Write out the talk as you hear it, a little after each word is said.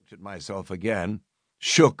looked at myself again,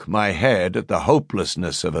 shook my head at the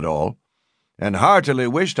hopelessness of it all, and heartily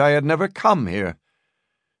wished I had never come here.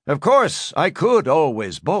 Of course, I could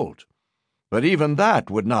always bolt, but even that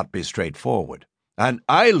would not be straightforward. An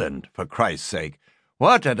island, for Christ's sake!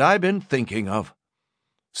 What had I been thinking of?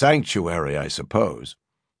 Sanctuary, I suppose.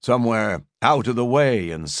 Somewhere out of the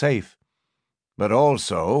way and safe. But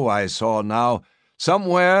also, I saw now,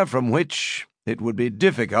 somewhere from which it would be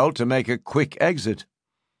difficult to make a quick exit.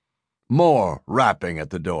 More rapping at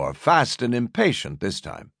the door, fast and impatient this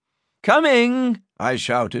time. "Coming!" I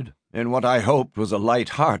shouted, in what I hoped was a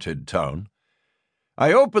light-hearted tone.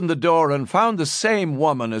 I opened the door and found the same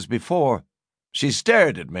woman as before. She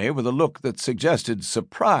stared at me with a look that suggested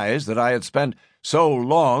surprise that I had spent so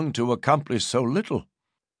long to accomplish so little.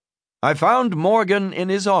 I found Morgan in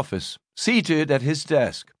his office, seated at his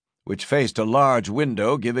desk, which faced a large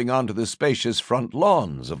window giving onto the spacious front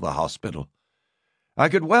lawns of the hospital. I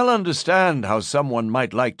could well understand how someone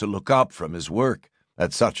might like to look up from his work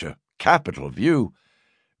at such a capital view,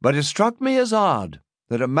 but it struck me as odd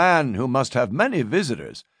that a man who must have many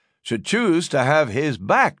visitors should choose to have his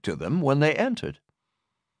back to them when they entered.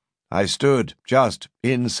 I stood just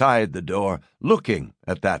inside the door, looking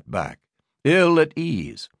at that back, ill at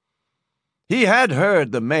ease. He had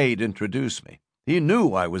heard the maid introduce me. He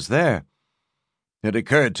knew I was there. It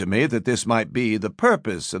occurred to me that this might be the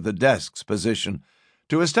purpose of the desk's position,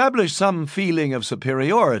 to establish some feeling of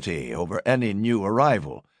superiority over any new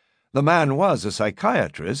arrival. The man was a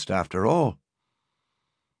psychiatrist, after all.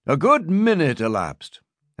 A good minute elapsed,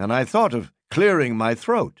 and I thought of clearing my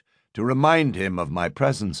throat to remind him of my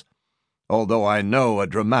presence, although I know a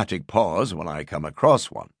dramatic pause when I come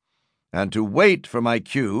across one, and to wait for my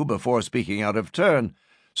cue before speaking out of turn.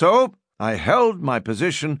 So I held my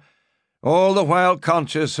position, all the while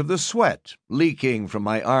conscious of the sweat leaking from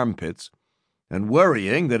my armpits, and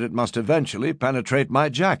worrying that it must eventually penetrate my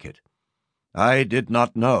jacket. I did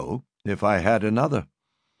not know if I had another.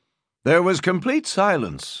 There was complete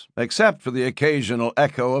silence, except for the occasional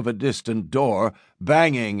echo of a distant door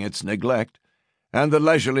banging its neglect, and the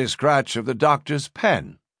leisurely scratch of the doctor's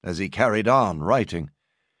pen as he carried on writing.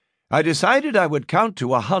 I decided I would count to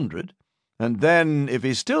 100, and then, if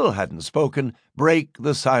he still hadn't spoken, break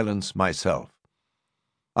the silence myself.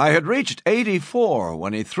 I had reached 84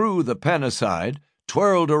 when he threw the pen aside,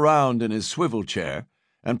 twirled around in his swivel chair,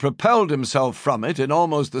 and propelled himself from it in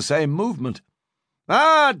almost the same movement.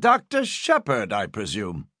 "Ah, Dr. Shepherd, I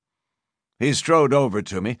presume." He strode over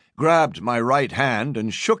to me, grabbed my right hand,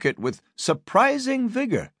 and shook it with surprising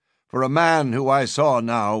vigor, for a man who I saw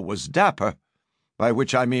now was dapper, by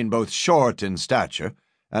which I mean both short in stature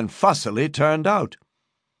and fussily turned out.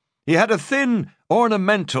 He had a thin,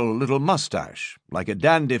 ornamental little mustache, like a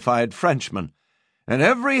dandified Frenchman, and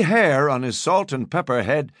every hair on his salt and pepper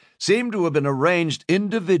head seemed to have been arranged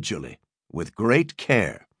individually, with great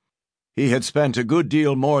care. He had spent a good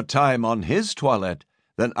deal more time on his toilette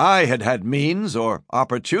than I had had means or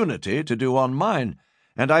opportunity to do on mine,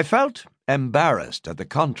 and I felt embarrassed at the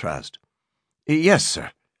contrast. "Yes,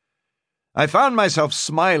 sir." I found myself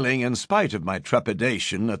smiling in spite of my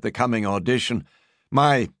trepidation at the coming audition,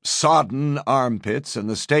 my sodden armpits and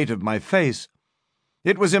the state of my face.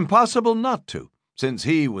 It was impossible not to, since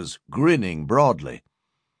he was grinning broadly.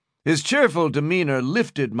 His cheerful demeanor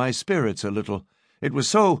lifted my spirits a little. It was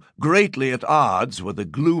so greatly at odds with the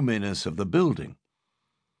gloominess of the building.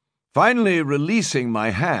 Finally releasing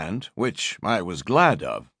my hand, which I was glad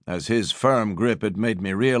of, as his firm grip had made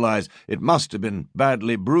me realize it must have been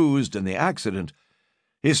badly bruised in the accident,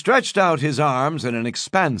 he stretched out his arms in an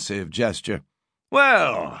expansive gesture.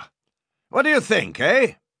 "Well, what do you think,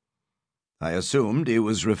 eh?" I assumed he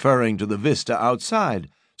was referring to the vista outside,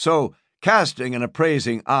 so, casting an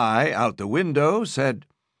appraising eye out the window, said,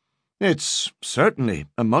 "It's certainly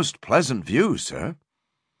a most pleasant view, sir."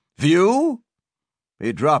 "View?"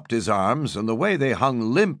 He dropped his arms, and the way they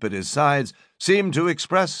hung limp at his sides seemed to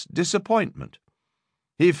express disappointment.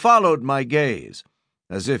 He followed my gaze,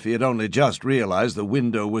 as if he had only just realized the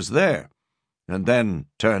window was there, and then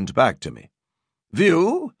turned back to me.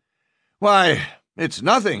 "View? Why, it's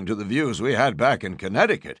nothing to the views we had back in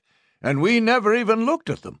Connecticut, and we never even looked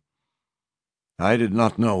at them." I did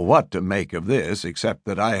not know what to make of this, except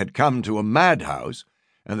that I had come to a madhouse,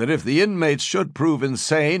 and that if the inmates should prove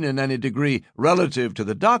insane in any degree relative to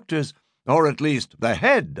the doctors, or at least the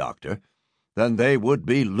head doctor, then they would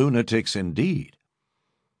be lunatics indeed.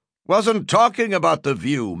 "Wasn't talking about the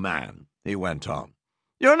view, man," he went on.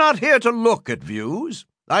 "You're not here to look at views.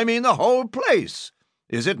 I mean the whole place.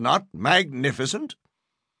 Is it not magnificent?"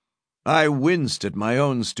 I winced at my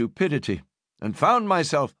own stupidity, and found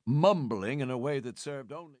myself mumbling in a way that served only